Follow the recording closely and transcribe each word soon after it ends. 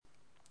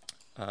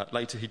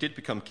Later, he did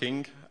become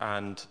king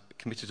and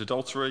committed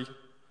adultery,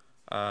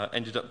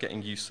 ended up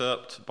getting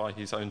usurped by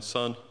his own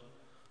son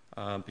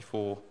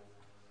before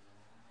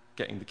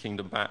getting the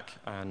kingdom back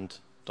and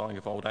dying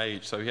of old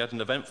age. So he had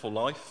an eventful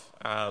life,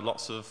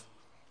 lots of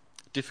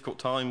difficult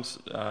times,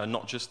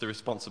 not just the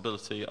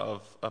responsibility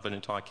of an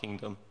entire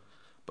kingdom,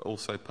 but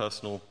also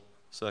personal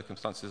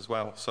circumstances as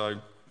well. So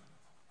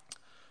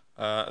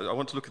I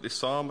want to look at this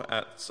psalm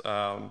at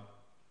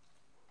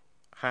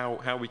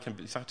how we can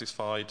be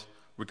satisfied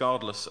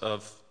regardless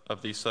of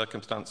these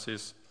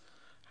circumstances.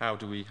 How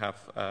do we have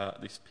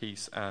this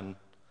peace and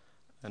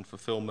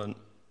fulfillment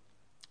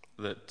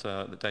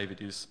that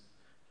David is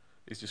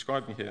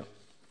describing here?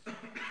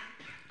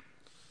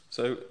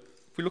 So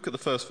if we look at the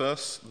first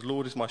verse, the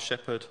Lord is my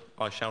shepherd,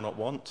 I shall not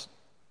want.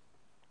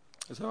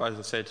 So as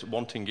I said,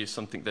 wanting is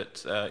something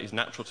that is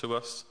natural to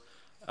us.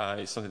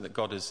 It's something that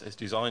God has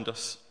designed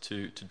us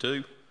to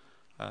do.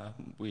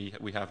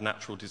 We have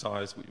natural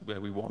desires where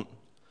we want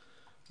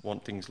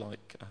things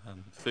like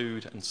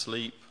food and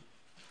sleep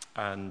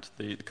and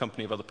the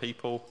company of other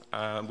people.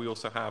 We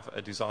also have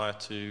a desire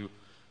to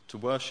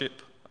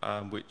worship,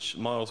 which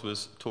Miles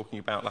was talking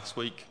about last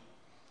week.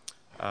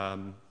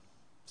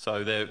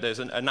 So there's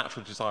a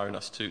natural desire in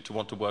us to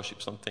want to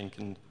worship something,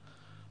 and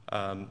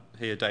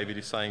here David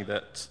is saying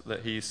that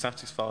he is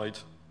satisfied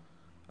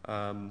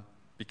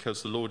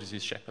because the Lord is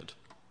his shepherd.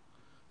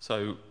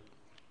 So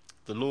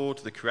the Lord,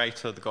 the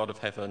Creator, the God of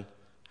heaven,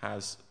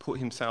 has put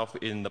himself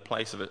in the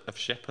place of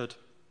shepherd,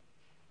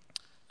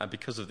 and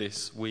because of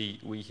this, we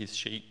his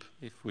sheep,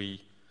 if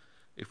we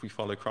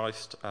follow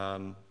Christ,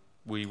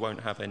 we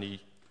won't have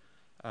any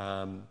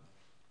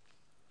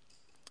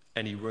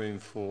room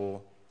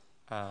for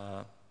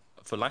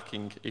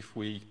lacking if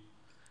we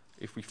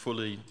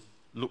fully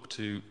look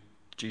to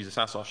Jesus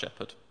as our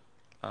shepherd.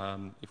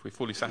 If we're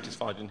fully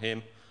satisfied in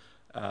him,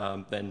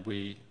 then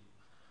we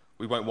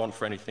won't want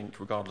for anything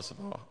regardless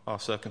of our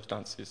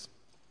circumstances.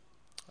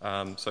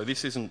 So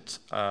this isn't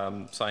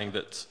saying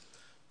that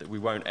we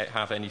won't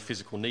have any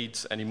physical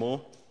needs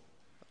anymore.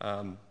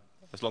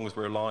 As long as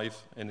we're alive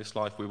in this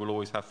life, we will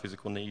always have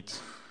physical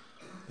needs.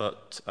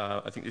 But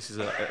I think this is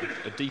a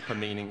deeper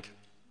meaning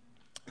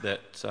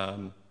that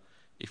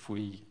if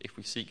we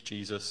seek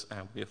Jesus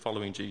and we are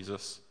following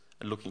Jesus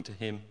and looking to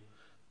him,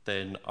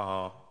 then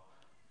our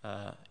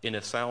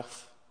inner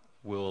self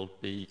will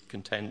be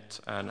content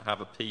and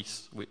have a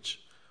peace which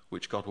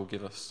God will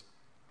give us.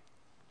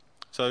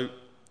 So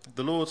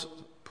the Lord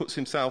puts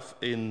himself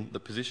in the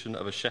position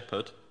of a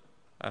shepherd,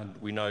 and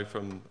we know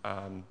from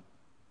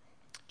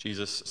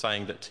Jesus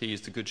saying that he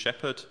is the good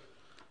shepherd.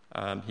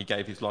 He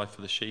gave his life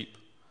for the sheep.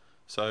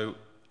 So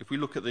if we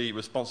look at the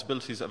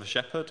responsibilities of a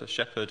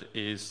shepherd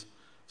is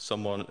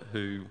someone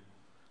who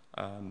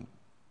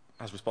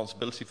has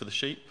responsibility for the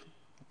sheep.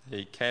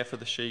 They care for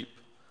the sheep.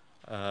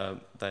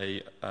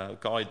 They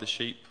guide the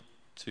sheep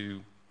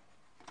to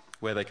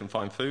where they can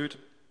find food.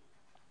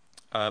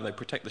 They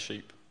protect the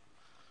sheep.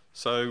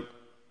 So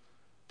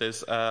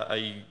there's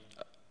a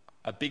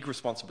big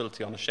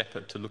responsibility on a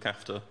shepherd to look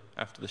after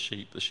the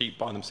sheep. The sheep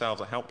by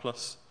themselves are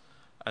helpless,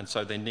 and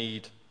so they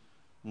need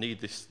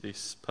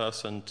this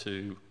person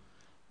to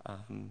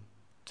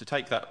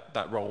take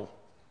that role.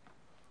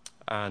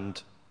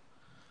 And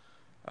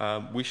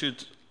we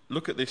should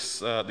look at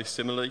this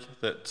simile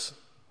that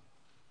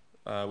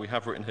we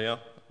have written here,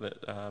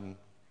 that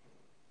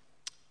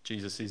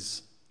Jesus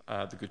is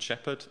the good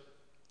shepherd,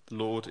 the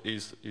Lord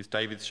is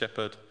David's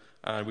shepherd,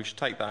 and we should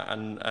take that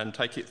and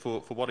take it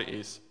for what it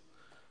is,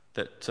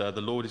 that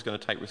the Lord is going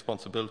to take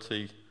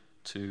responsibility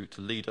to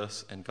lead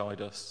us and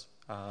guide us.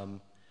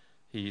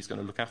 He's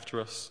going to look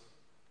after us,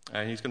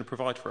 and he's going to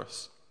provide for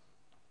us.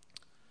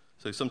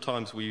 So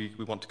sometimes we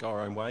want to go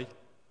our own way.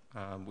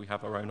 We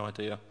have our own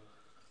idea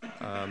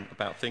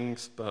about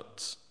things,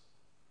 but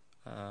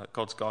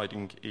God's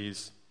guiding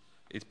is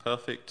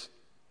perfect.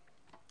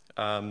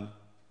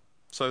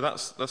 So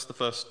that's the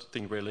first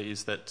thing, really,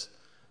 is that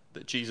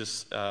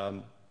Jesus,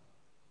 the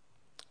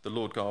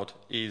Lord God,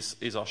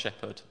 is our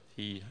shepherd.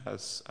 He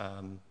has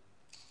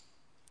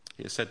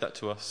said that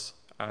to us,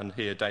 and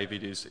here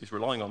David is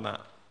relying on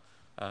that.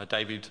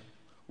 David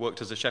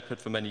worked as a shepherd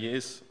for many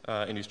years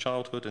in his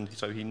childhood, and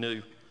so he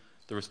knew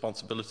the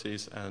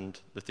responsibilities and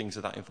the things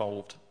that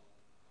involved.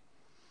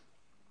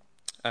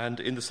 And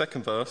in the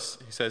second verse,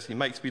 he says, he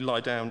makes me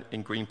lie down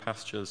in green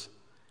pastures.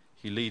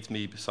 He leads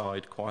me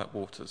beside quiet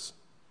waters.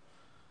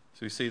 So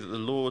we see that the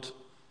Lord,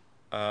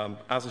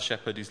 as a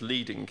shepherd, is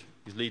leading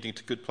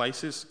to good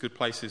places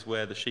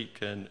where the sheep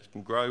can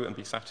grow and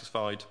be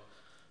satisfied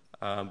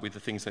with the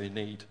things they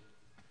need.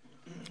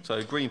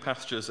 So green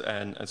pastures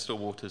and still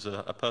waters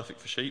are perfect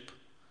for sheep.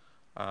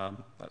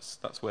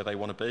 That's where they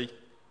want to be.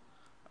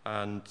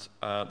 And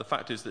the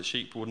fact is that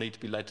sheep will need to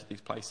be led to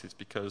these places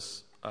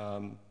because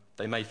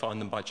they may find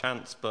them by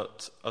chance,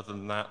 but other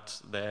than that,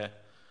 they're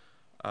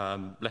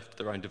left to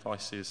their own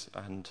devices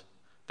and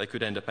they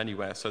could end up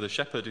anywhere. So the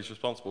shepherd is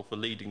responsible for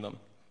leading them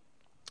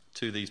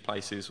to these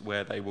places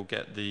where they will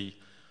get the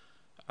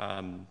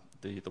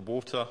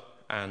water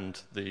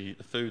and the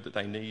food that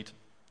they need,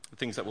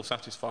 things that will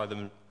satisfy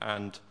them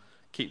and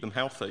keep them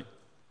healthy.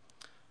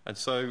 And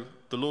so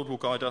the Lord will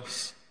guide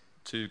us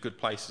to good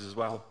places as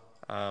well.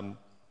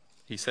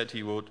 He said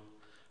he would,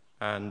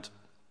 and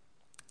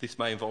this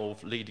may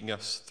involve leading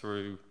us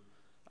through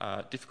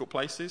difficult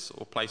places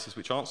or places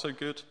which aren't so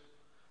good,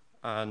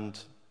 and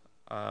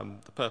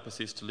the purpose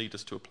is to lead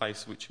us to a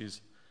place which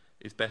is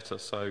better.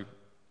 So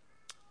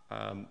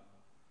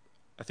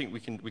I think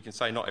we can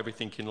say not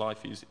everything in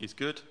life is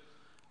good,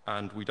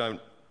 and we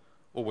don't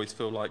always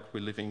feel like we're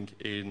living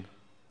in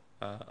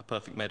a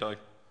perfect meadow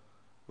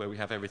where we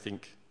have everything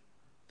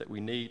that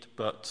we need,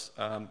 but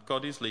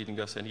God is leading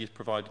us and he is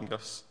providing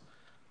us,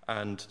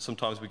 and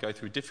sometimes we go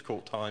through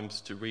difficult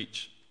times to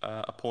reach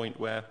a point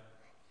where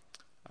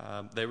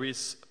there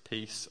is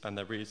peace and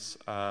there is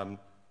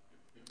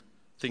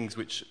things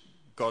which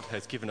God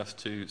has given us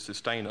to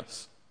sustain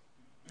us.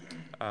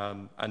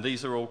 And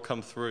these are all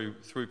come through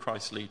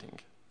Christ's leading,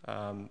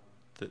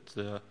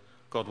 that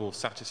God will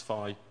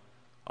satisfy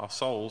our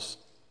souls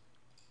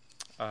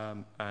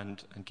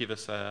and give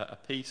us a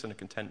peace and a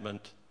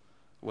contentment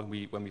when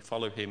we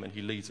follow him, and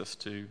he leads us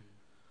to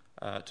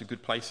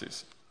good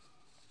places.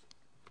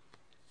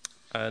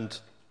 And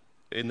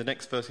in the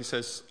next verse he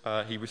says,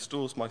 he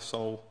restores my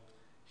soul,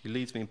 he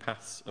leads me in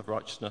paths of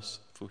righteousness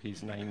for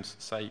his name's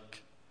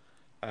sake.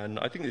 And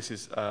I think this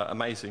is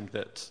amazing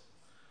that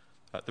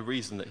the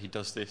reason that he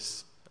does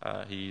this,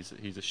 he's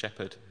a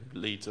shepherd who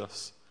leads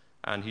us,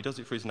 and he does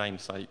it for his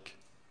name's sake.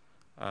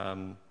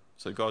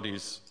 So God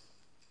is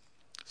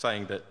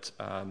saying that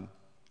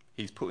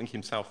he's putting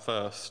himself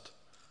first,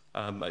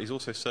 but he's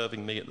also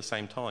serving me at the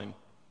same time.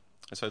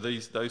 And so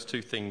those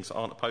two things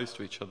aren't opposed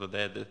to each other.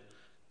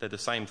 They're the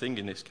same thing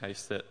in this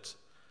case, that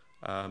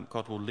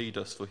God will lead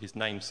us for his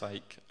name's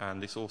sake,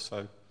 and this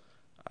also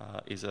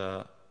is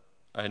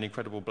an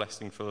incredible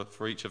blessing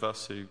for each of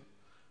us who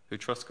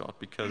trust God,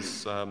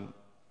 because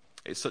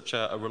it's such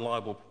a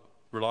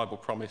reliable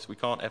promise. We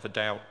can't ever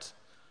doubt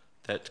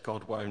that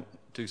God won't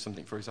do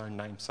something for his own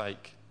name's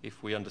sake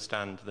if we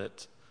understand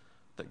that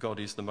God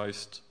is the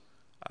most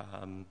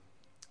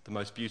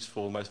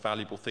beautiful, most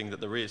valuable thing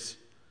that there is.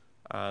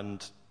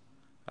 And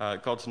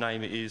God's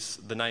name is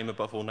the name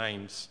above all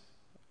names,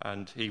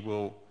 and he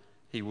will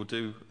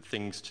do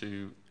things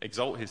to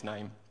exalt his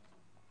name.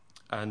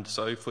 And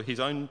so for his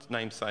own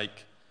name's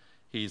sake,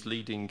 he is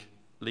leading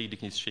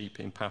his sheep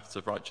in paths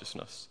of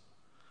righteousness.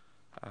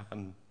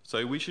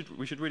 So we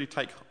should really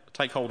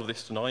take hold of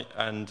this tonight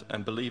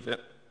and believe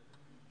it.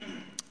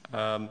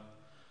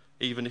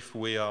 Even if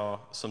we are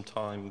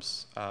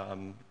sometimes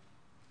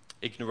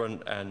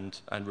ignorant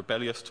and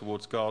rebellious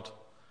towards God,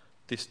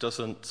 this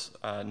doesn't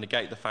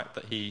negate the fact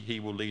that he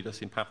will lead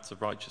us in paths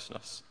of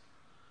righteousness.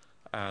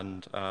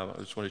 And I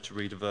just wanted to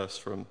read a verse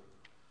from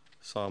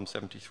Psalm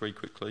 73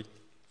 quickly.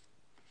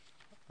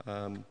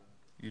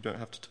 You don't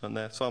have to turn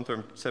there. Psalm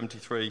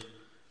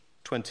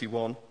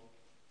 73:21. It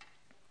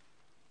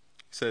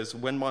says,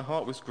 "When my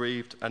heart was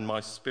grieved and my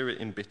spirit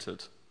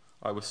embittered,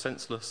 I was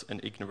senseless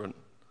and ignorant.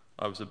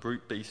 I was a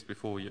brute beast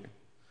before you.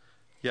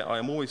 Yet I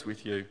am always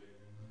with you.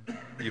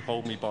 You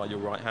hold me by your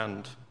right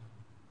hand."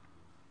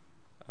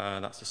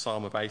 That's the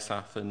Psalm of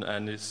Asaph,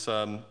 and it's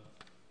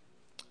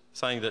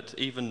saying that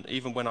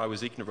even when I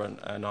was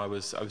ignorant and I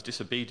was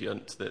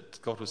disobedient,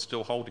 that God was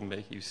still holding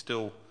me. He was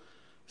still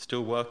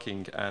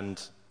working,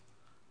 and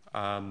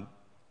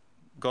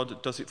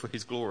God does it for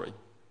his glory.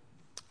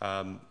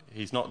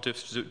 He's not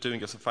just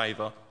doing us a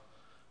favour.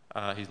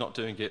 He's not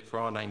doing it for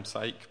our name's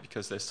sake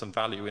because there's some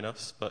value in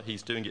us, but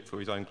he's doing it for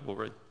his own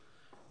glory.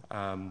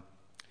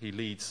 He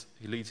leads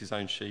his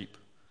own sheep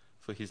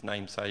for his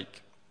name's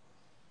sake.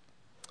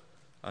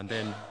 And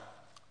then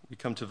we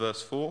come to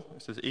verse 4.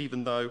 It says,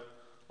 "Even though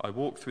I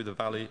walk through the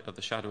valley of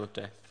the shadow of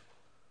death,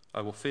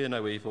 I will fear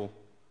no evil,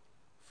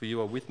 for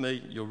you are with me,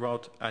 your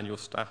rod and your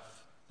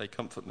staff, they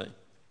comfort me."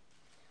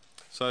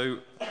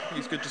 So I think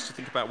it's good just to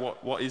think about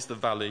what is the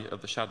valley of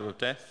the shadow of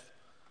death.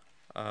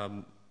 I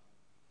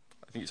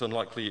think it's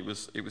unlikely it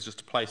was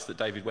just a place that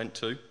David went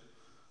to,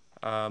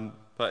 but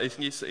I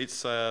think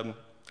it's an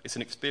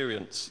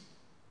experience,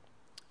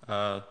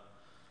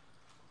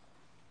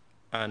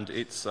 and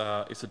it's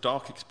a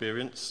dark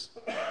experience.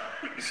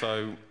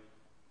 So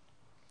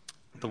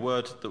the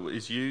word that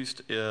is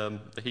used,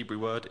 the Hebrew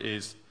word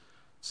is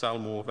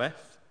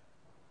salmorveth.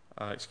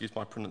 Excuse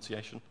my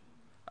pronunciation.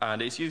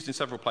 And it's used in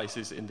several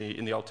places in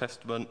the Old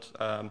Testament.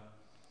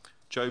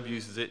 Job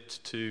uses it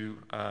to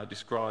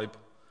describe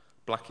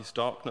blackest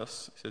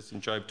darkness. It says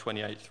in Job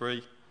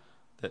 28:3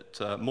 that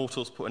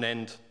mortals put an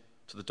end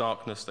to the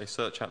darkness. They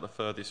search out the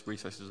furthest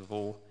recesses of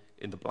all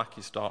in the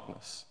blackest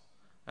darkness.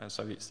 And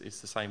so it's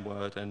the same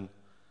word. And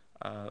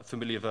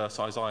familiar verse,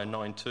 Isaiah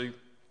 9:2.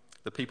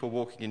 "The people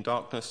walking in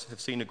darkness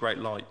have seen a great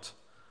light.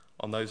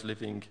 On those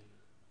living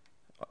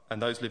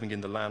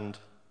in the land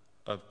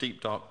of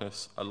deep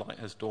darkness, a light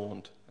has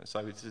dawned." And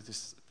so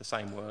it's the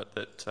same word,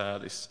 that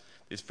this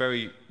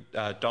very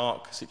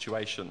dark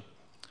situation,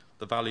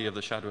 the valley of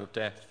the shadow of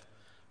death.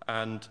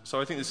 And so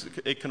I think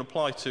it can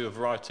apply to a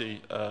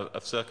variety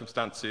of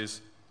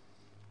circumstances.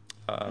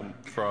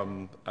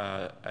 from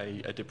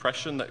a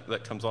depression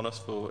that comes on us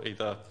for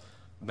either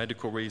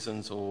medical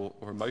reasons or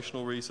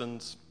emotional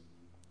reasons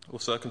or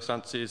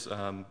circumstances,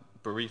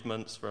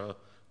 bereavements for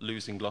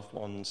losing loved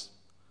ones,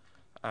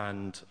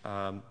 and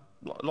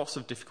lots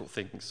of difficult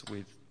things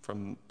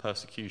from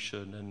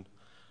persecution and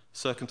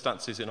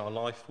circumstances in our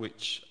life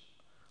which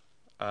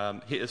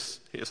hit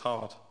us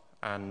hard,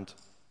 and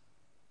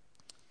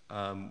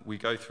we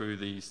go through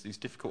these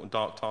difficult and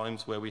dark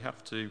times where we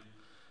have to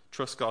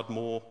trust God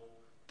more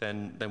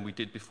than we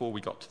did before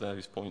we got to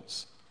those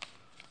points.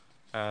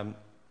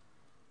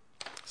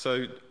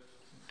 So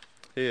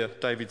here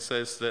David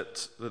says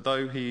that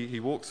though he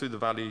walks through the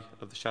valley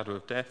of the shadow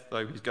of death,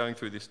 though he's going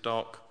through this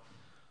dark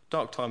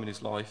time in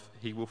his life,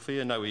 he will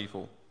fear no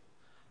evil.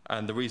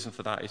 And the reason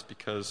for that is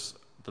because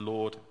the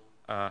Lord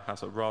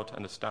has a rod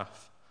and a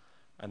staff,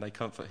 and they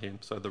comfort him.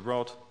 So the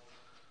rod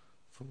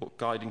for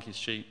guiding his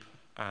sheep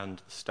and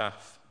the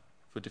staff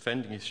for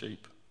defending his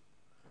sheep.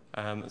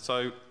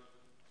 So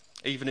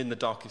even in the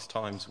darkest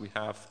times, we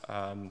have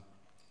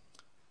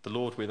the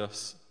Lord with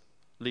us,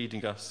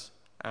 leading us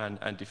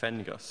and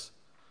defending us.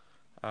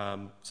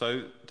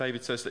 So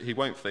David says that he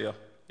won't fear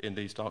in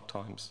these dark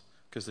times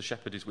because the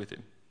shepherd is with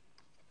him.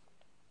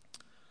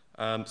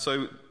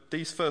 So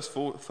these first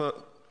four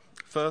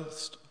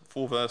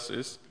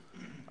verses,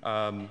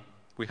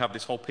 we have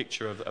this whole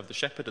picture of the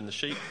shepherd and the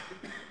sheep.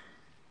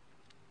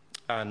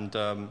 And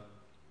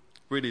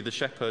really the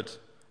shepherd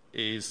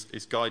is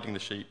guiding the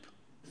sheep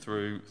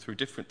through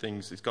different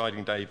things. He's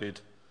guiding David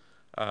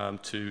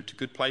to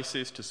good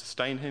places to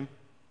sustain him.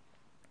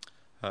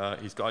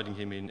 He's guiding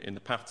him in the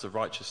paths of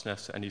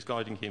righteousness, and he's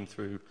guiding him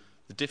through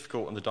the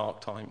difficult and the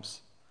dark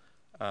times.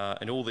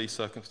 In all these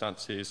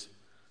circumstances,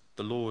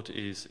 the Lord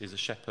is a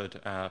shepherd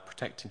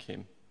protecting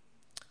him.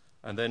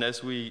 And then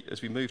as we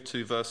move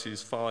to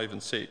verses 5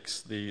 and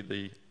 6,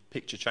 the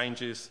picture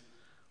changes.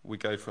 We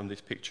go from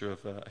this picture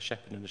of a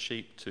shepherd and a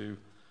sheep to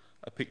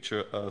a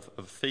picture of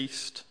a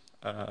feast,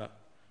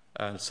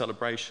 and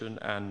celebration,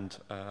 and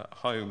a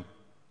home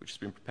which has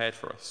been prepared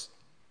for us.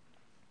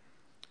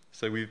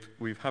 So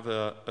we have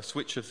a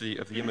switch of the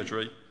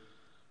imagery,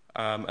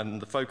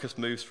 and the focus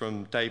moves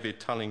from David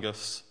telling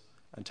us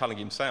and telling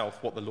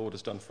himself what the Lord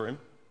has done for him.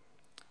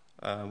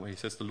 Where he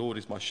says, "The Lord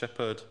is my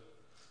shepherd.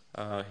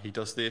 He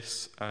does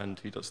this and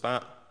he does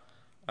that,"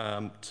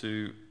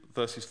 to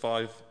verses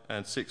 5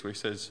 and 6, where he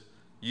says,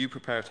 "You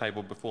prepare a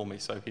table before me."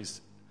 So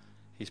his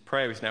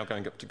prayer is now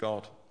going up to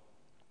God,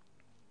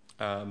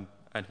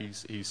 and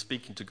he's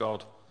speaking to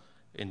God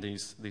in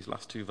these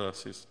last two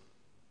verses.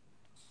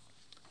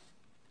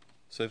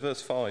 So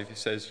verse 5, he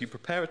says, "You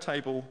prepare a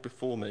table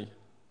before me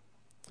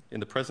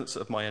in the presence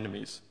of my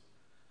enemies.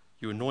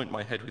 You anoint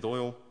my head with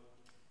oil,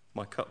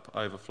 my cup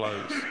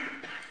overflows."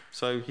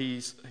 So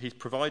he's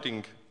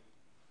providing,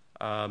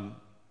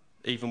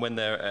 even when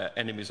there are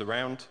enemies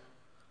around.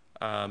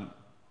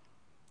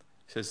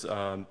 He says,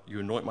 "You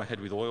anoint my head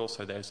with oil."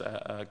 So there's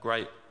a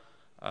great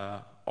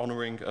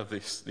honouring of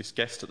this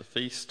guest at the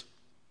feast,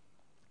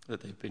 that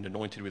they've been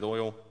anointed with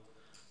oil.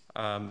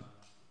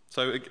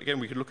 So again,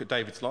 we could look at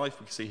David's life.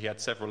 We can see he had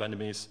several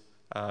enemies.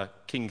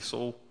 King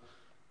Saul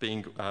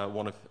being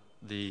one of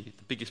the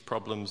biggest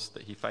problems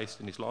that he faced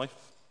in his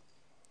life.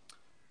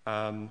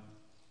 And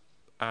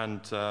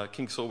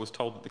King Saul was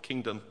told that the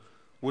kingdom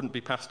wouldn't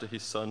be passed to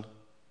his son,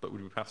 but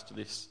would be passed to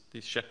this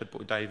shepherd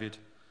boy David,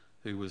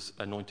 who was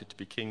anointed to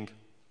be king.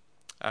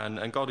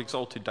 And God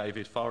exalted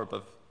David far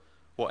above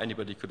what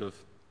anybody could have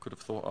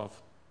thought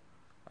of.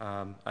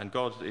 And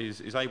God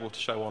is able to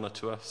show honour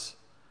to us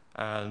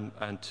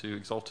and to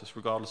exalt us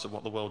regardless of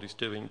what the world is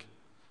doing.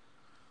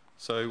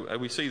 So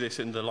we see this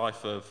in the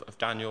life of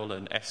Daniel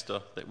and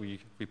Esther that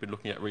we've been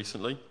looking at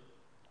recently,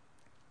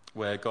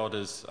 where God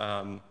has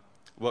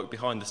worked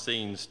behind the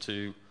scenes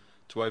to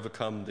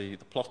overcome the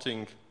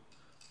plotting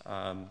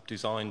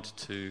designed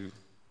to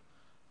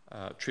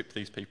trip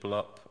these people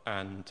up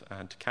and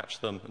to catch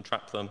them and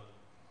trap them.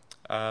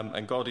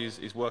 And God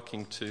is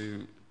working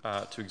to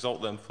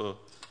exalt them for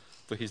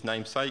his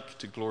name's sake,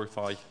 to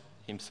glorify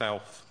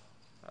himself.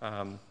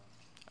 And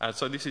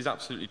so this is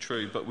absolutely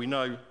true, but we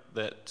know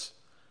that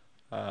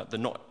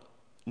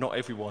not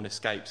everyone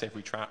escapes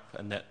every trap,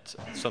 and that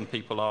some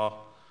people are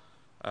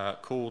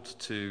called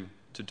to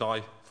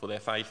die for their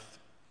faith.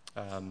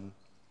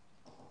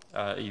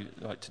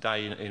 Like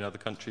today in other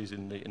countries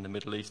in the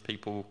Middle East,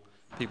 people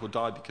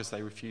die because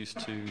they refuse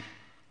to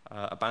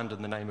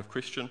abandon the name of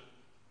Christian.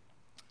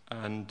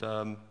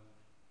 And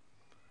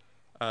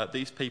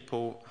these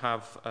people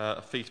have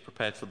a feast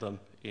prepared for them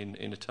in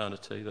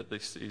eternity. That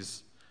this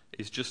is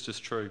just as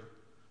true,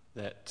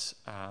 that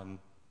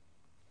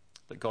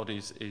God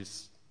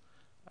is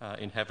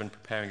in heaven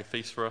preparing a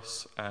feast for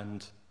us.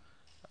 And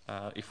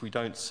if we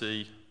don't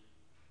see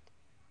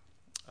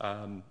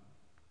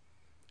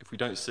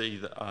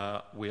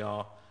that we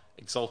are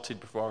exalted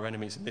before our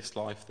enemies in this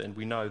life, then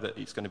we know that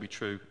it's going to be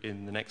true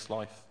in the next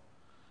life,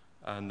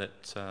 and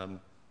that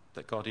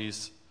God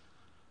is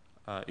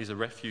a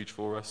refuge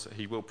for us.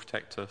 He will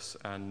protect us,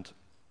 and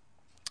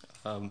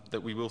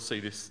that we will see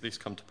this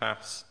come to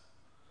pass.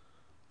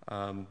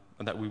 and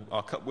that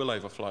our cup will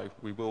overflow.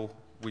 We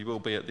will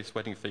be at this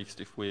wedding feast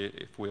if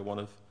we're one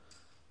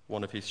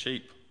of his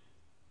sheep.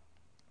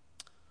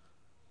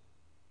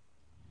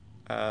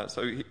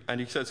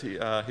 He says he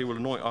will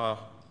anoint our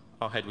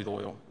head with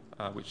oil,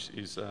 which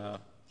is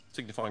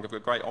signifying of a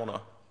great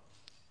honour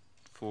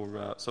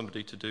for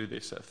somebody to do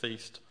this at a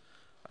feast.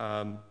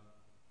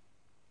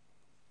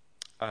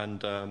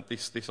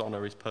 This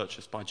honour is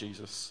purchased by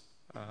Jesus.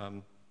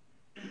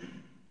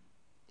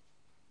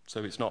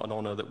 So it's not an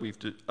honour that we've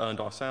earned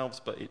ourselves,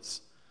 but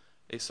it's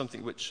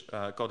something which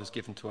God has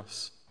given to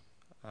us,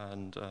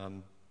 and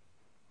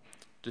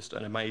just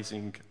an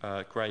amazing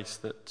grace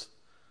that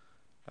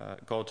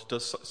God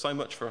does so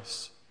much for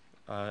us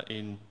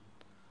in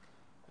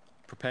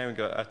preparing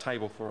a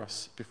table for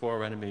us before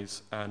our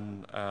enemies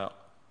and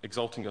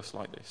exalting us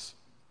like this,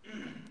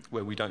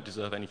 where we don't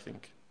deserve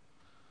anything.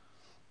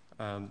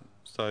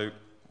 So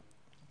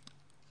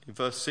in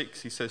verse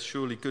 6 he says,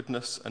 "Surely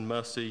goodness and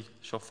mercy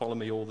shall follow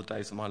me all the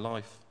days of my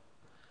life,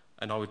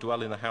 and I will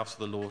dwell in the house of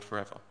the Lord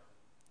forever."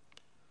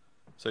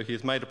 So he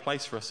has made a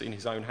place for us in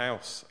his own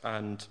house,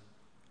 and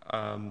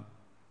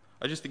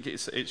I just think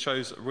it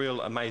shows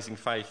real amazing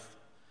faith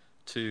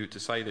to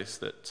say this,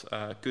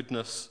 that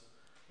goodness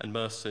and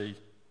mercy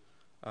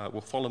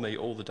will follow me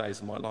all the days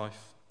of my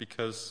life,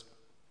 because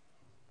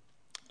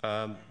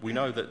we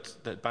know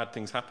that bad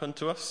things happen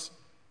to us.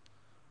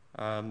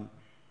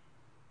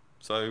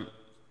 So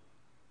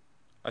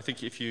I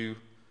think if your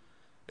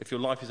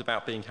life is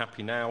about being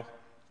happy now,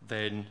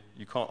 then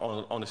you can't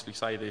honestly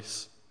say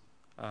this,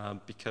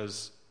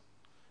 because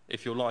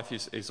if your life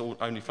is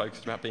only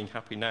focused about being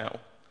happy now,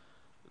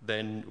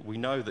 then we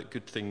know that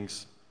good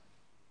things,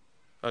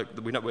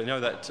 we know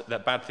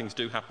that bad things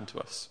do happen to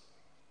us.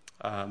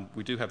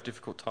 We do have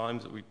difficult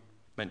times that we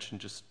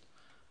mentioned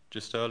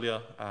just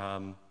earlier,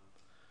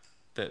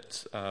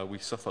 that we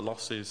suffer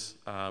losses,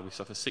 we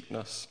suffer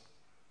sickness,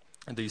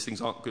 and these things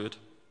aren't good.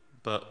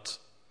 But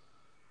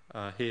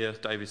here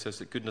David says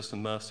that goodness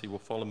and mercy will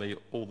follow me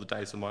all the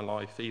days of my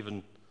life.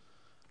 Even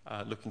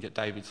looking at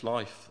David's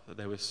life,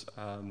 there was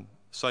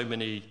so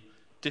many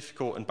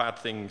difficult and bad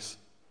things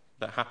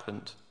that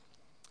happened.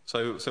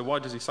 So why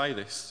does he say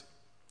this?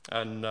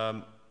 And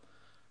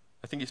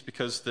I think it's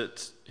because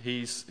that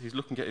he's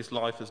looking at his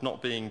life as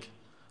not being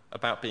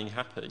about being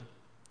happy,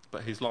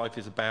 but his life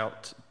is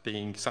about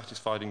being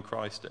satisfied in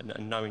Christ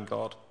and knowing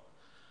God.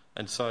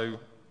 And so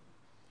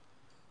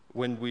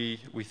when we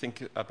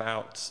think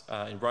about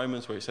in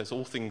Romans, where it says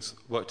all things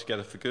work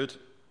together for good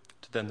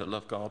to them that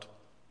love God,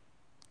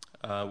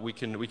 we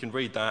can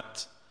read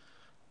that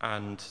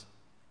and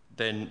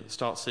then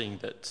start seeing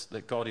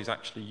that God is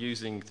actually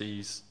using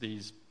these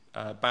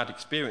bad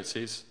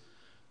experiences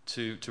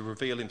to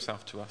reveal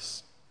himself to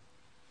us.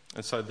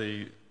 And so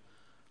the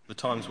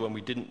times when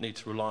we didn't need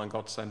to rely on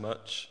God so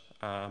much,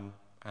 and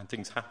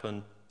things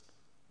happen,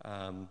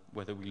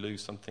 whether we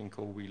lose something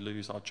or we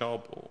lose our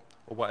job or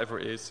whatever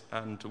it is,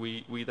 and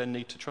we then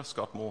need to trust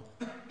God more.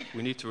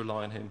 We need to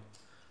rely on him.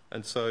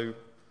 And so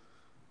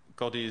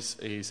God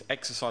is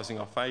exercising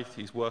our faith.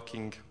 He's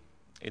working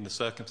in the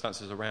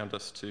circumstances around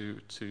us to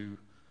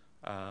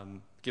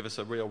give us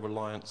a real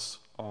reliance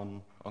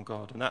on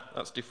God. And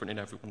that's different in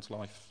everyone's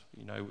life.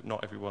 You know,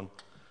 not everyone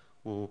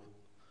will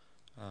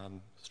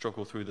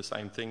struggle through the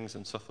same things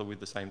and suffer with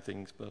the same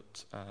things,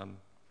 but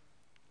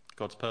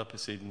God's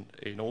purpose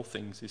in all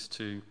things is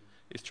to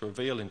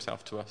reveal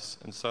himself to us.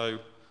 And so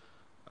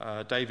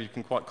David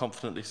can quite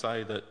confidently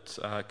say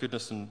that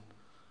goodness and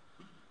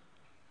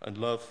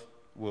love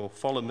will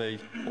follow me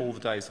all the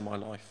days of my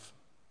life.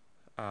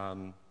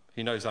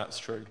 He knows that's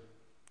true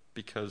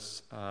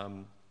because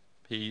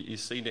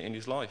he's seen it in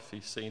his life.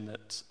 He's seen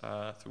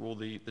that through all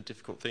the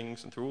difficult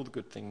things and through all the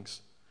good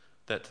things,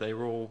 that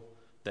they're all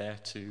there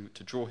to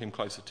draw him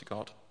closer to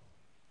God.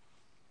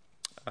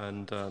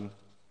 And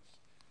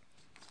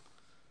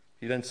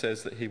he then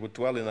says that he would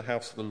dwell in the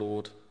house of the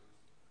Lord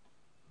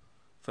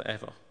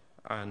forever.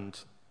 And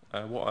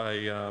what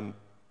I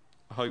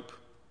hope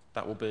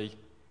that will be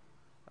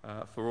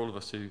for all of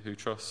us who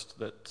trust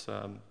that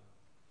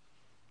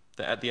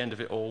at the end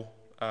of it all,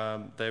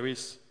 there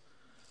is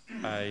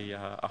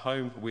a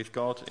home with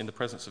God, in the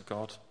presence of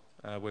God,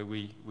 where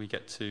we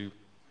get to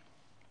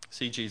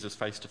see Jesus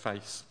face to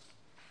face.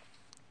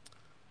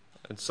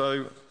 And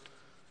so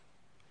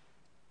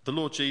the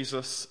Lord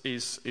Jesus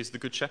is the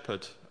Good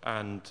Shepherd,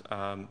 and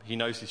he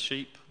knows his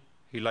sheep.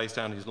 He lays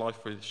down his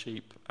life for his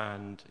sheep,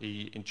 and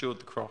he endured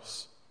the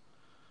cross.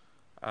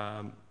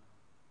 And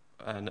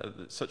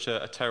such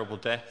a terrible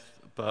death,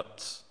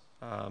 but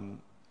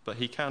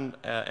he can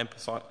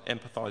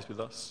empathise with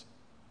us.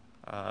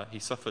 He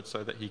suffered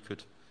so that he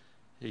could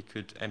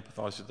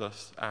empathise with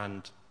us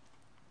and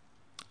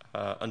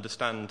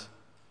understand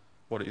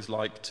what it is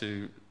like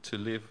to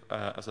live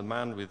as a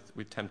man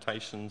with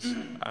temptations.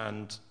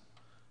 And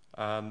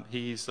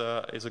he is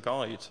a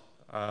guide,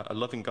 a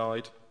loving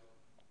guide,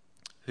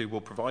 who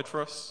will provide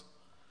for us.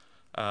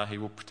 He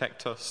will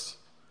protect us,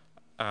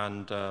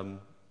 and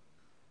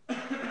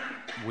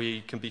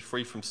we can be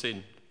free from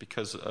sin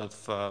because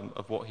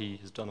of what he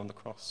has done on the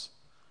cross.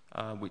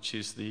 which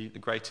is the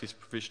greatest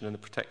provision and the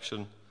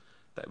protection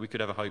that we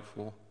could ever hope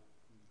for.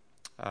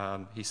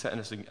 He's setting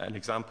us an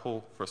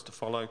example for us to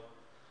follow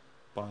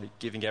by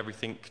giving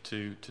everything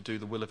to do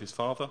the will of his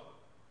Father.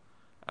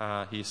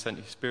 He has sent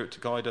his Spirit to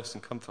guide us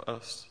and comfort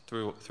us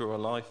through our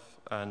life,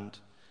 and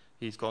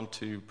he's gone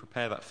to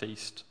prepare that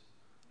feast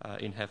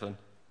in heaven,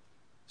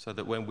 so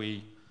that when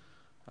we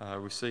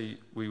can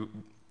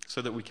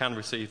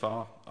receive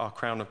our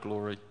crown of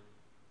glory,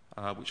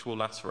 which will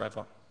last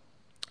forever.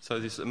 So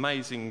this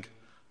amazing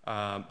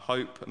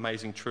hope,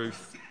 amazing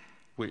truth,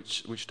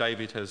 which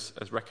David has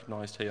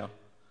recognised here,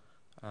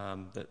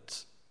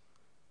 that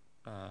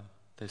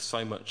there's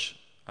so much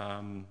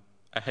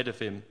ahead of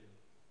him,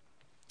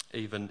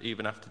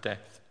 even after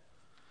death.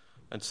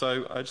 And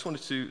so I just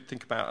wanted to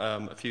think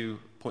about a few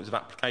points of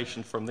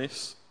application from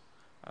this.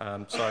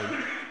 So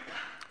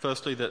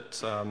firstly,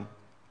 that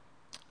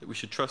we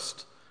should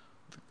trust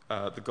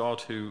the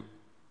God who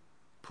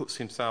puts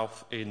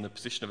himself in the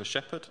position of a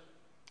shepherd.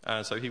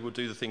 So he will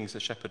do the things a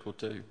shepherd will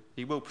do.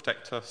 He will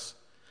protect us,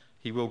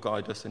 he will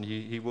guide us, and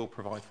he will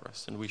provide for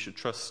us. And we should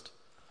trust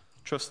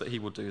that he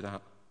will do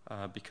that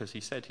because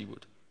he said he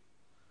would.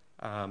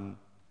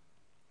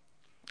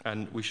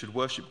 And we should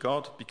worship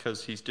God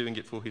because he's doing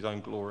it for his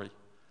own glory.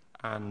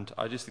 And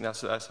I just think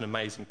that's an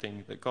amazing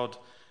thing, that God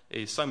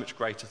is so much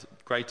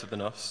greater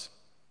than us,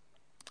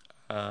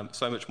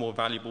 so much more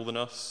valuable than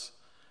us.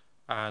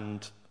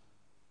 And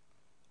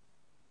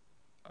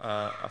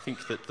I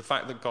think that the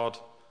fact that God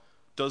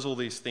does all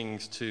these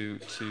things to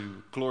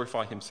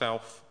glorify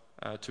himself,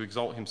 to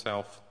exalt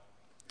himself,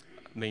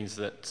 means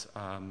that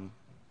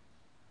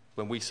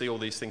when we see all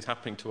these things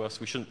happening to us,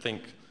 we shouldn't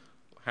think,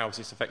 how is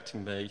this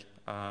affecting me?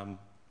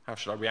 How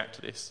should I react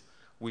to this?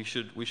 We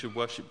should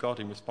worship God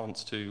in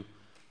response to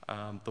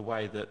the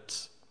way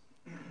that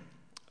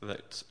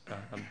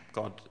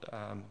God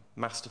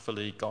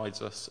masterfully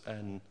guides us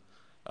and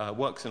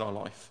works in our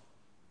life.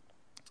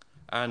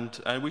 And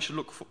we should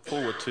look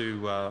forward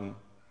to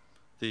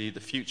the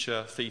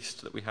future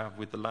feast that we have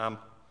with the Lamb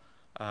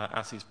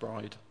as his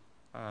bride,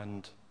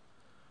 and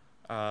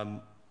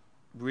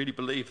really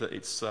believe that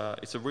it's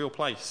a real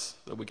place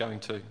that we're going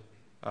to.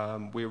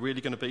 We're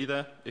really going to be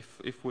there.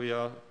 If we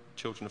are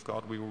children of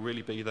God, we will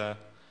really be there,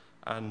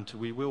 and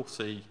we will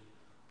see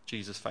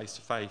Jesus face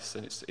to face.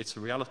 And it's a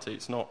reality.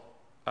 It's not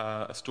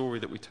a story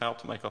that we tell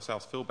to make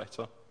ourselves feel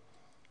better.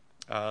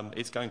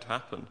 It's going to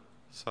happen.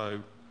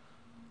 So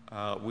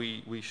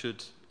we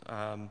should,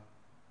 I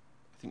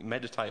think,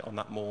 meditate on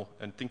that more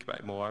and think about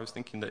it more. I was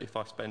thinking that if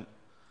I spent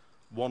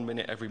 1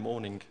 minute every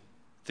morning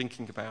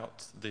thinking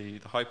about the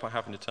hope I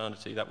have in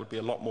eternity, that would be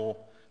a lot more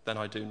than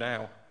I do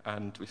now.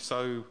 And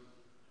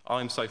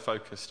I'm so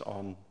focused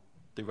on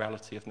the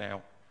reality of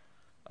now,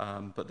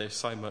 but there's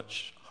so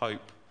much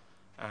hope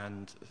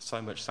and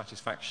so much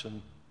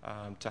satisfaction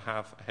to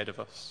have ahead of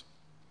us.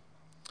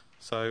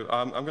 So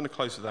I'm going to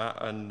close with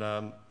that,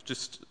 and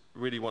just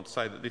really want to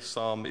say that this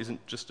psalm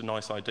isn't just a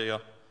nice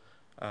idea.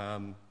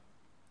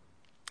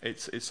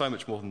 It's so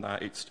much more than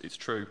that. It's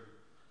true,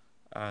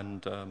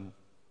 and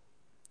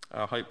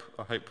I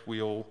hope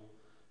we all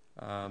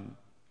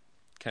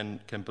can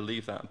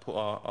believe that and put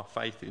our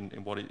faith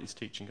in what it is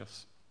teaching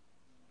us.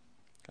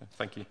 Okay,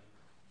 thank you.